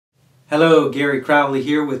Hello, Gary Crowley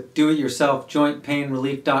here with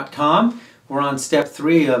DoItYourselfJointPainRelief.com. We're on step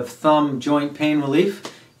 3 of thumb joint pain relief,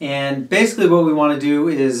 and basically what we want to do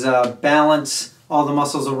is balance all the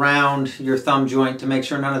muscles around your thumb joint to make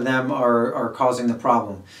sure none of them are causing the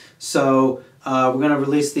problem. So we're going to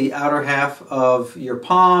release the outer half of your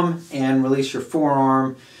palm and release your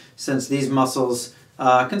forearm, since these muscles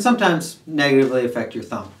can sometimes negatively affect your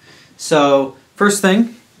thumb. So first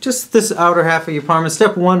thing, just this outer half of your palm. In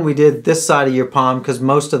step 1 we did this side of your palm because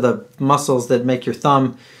most of the muscles that make your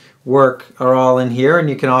thumb work are all in here, and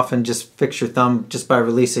you can often just fix your thumb just by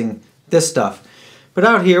releasing this stuff. But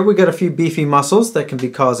out here we got a few beefy muscles that can be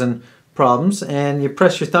causing problems, and you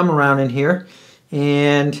press your thumb around in here,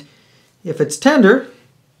 and if it's tender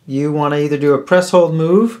you want to either do a press hold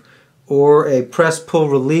move or a press pull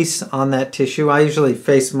release on that tissue. I usually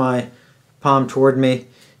face my palm toward me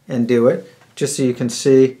and do it, just so you can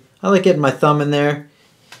see. I like getting my thumb in there.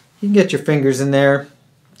 You can get your fingers in there.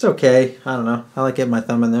 It's okay. I don't know. I like getting my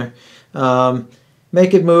thumb in there.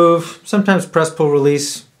 Make it move. Sometimes press pull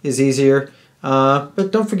release is easier.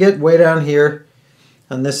 But don't forget, way down here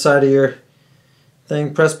on this side of your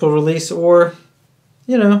thing, press pull release, or,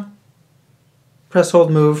 you know, press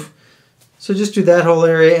hold move. So just do that whole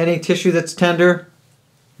area. Any tissue that's tender,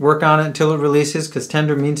 work on it until it releases, because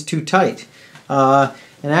tender means too tight.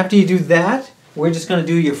 And after you do that, we're just going to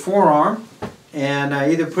do your forearm, and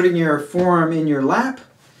either putting your forearm in your lap,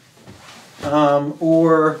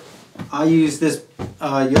 or I use this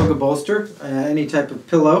yoga bolster, any type of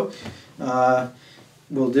pillow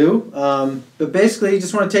will do. But basically you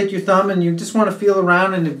just want to take your thumb and you just want to feel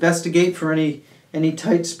around and investigate for any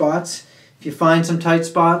tight spots. If you find some tight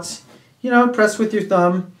spots, you know, press with your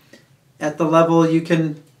thumb at the level you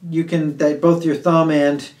can that both your thumb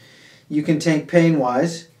and you can take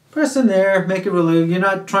pain-wise. Press in there, make it relieve. You're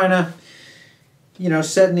not trying to, you know,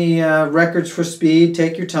 set any records for speed.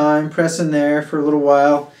 Take your time, press in there for a little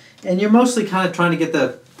while. And you're mostly kind of trying to get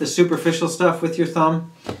the superficial stuff with your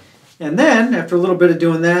thumb. And then, after a little bit of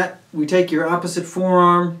doing that, we take your opposite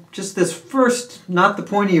forearm, just this first, not the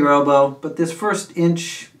point of your elbow, but this first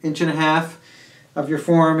inch and a half of your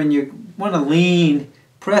forearm, and you want to lean,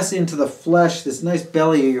 press into the flesh, this nice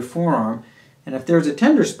belly of your forearm. And if there's a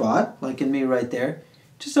tender spot, like in me right there,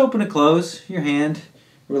 just open and close your hand,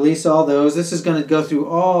 release all those. This is going to go through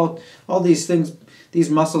all these things.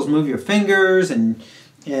 These muscles move your fingers and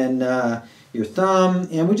your thumb,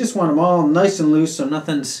 and we just want them all nice and loose so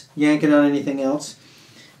nothing's yanking on anything else.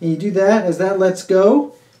 And you do that. As that lets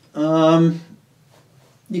go,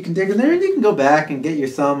 you can dig in there, and you can go back and get your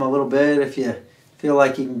thumb a little bit if you feel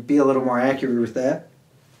like you can be a little more accurate with that.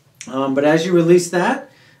 But as you release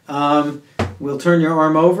that, we'll turn your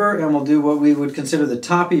arm over and we'll do what we would consider the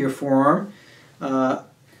top of your forearm.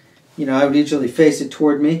 You know, I would usually face it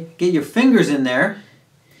toward me. Get your fingers in there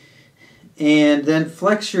and then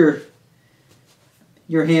flex your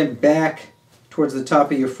hand back towards the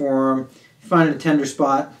top of your forearm. Find a tender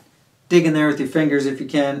spot. Dig in there with your fingers if you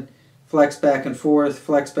can. Flex back and forth,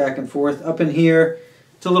 flex back and forth. Up in here,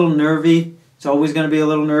 it's a little nervy. It's always going to be a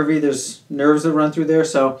little nervy. There's nerves that run through there,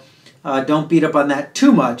 so don't beat up on that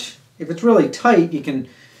too much. If it's really tight, you can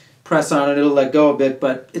press on it, it'll let go a bit,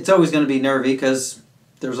 but it's always going to be nervy because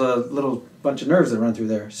there's a little bunch of nerves that run through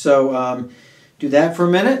there. So do that for a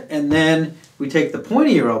minute, and then we take the point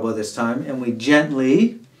of your elbow this time, and we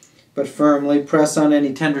gently but firmly press on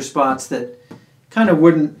any tender spots that kind of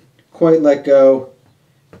wouldn't quite let go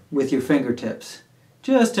with your fingertips.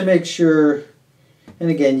 Just to make sure, and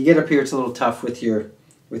again, you get up here, it's a little tough with your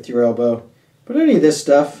elbow, but any of this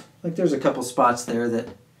stuff, like there's a couple spots there that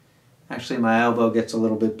actually my elbow gets a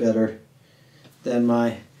little bit better than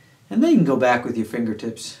my, and then you can go back with your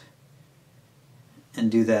fingertips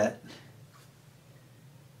and do that.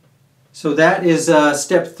 So that is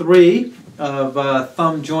step 3 of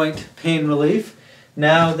thumb joint pain relief.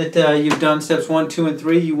 Now that you've done steps 1, 2, and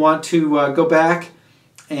 3, you want to go back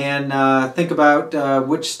and think about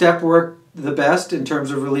which step worked the best in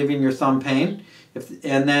terms of relieving your thumb pain,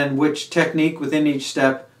 and then which technique within each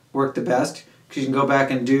step worked the best, because you can go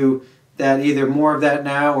back and do that, either more of that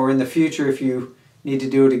now or in the future. If you need to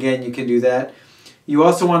do it again, you can do that. You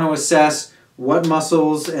also want to assess what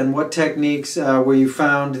muscles and what techniques where you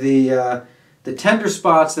found the tender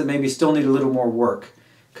spots that maybe still need a little more work,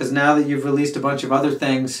 because now that you've released a bunch of other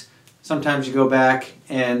things, sometimes you go back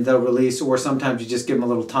and they'll release, or sometimes you just give them a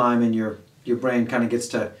little time and your brain kind of gets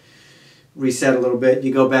to reset a little bit.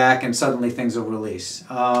 You go back and suddenly things will release.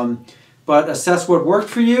 But assess what worked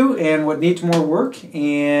for you and what needs more work,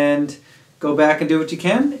 and go back and do what you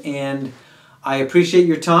can. And I appreciate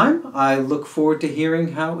your time. I look forward to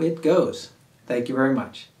hearing how it goes. Thank you very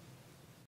much.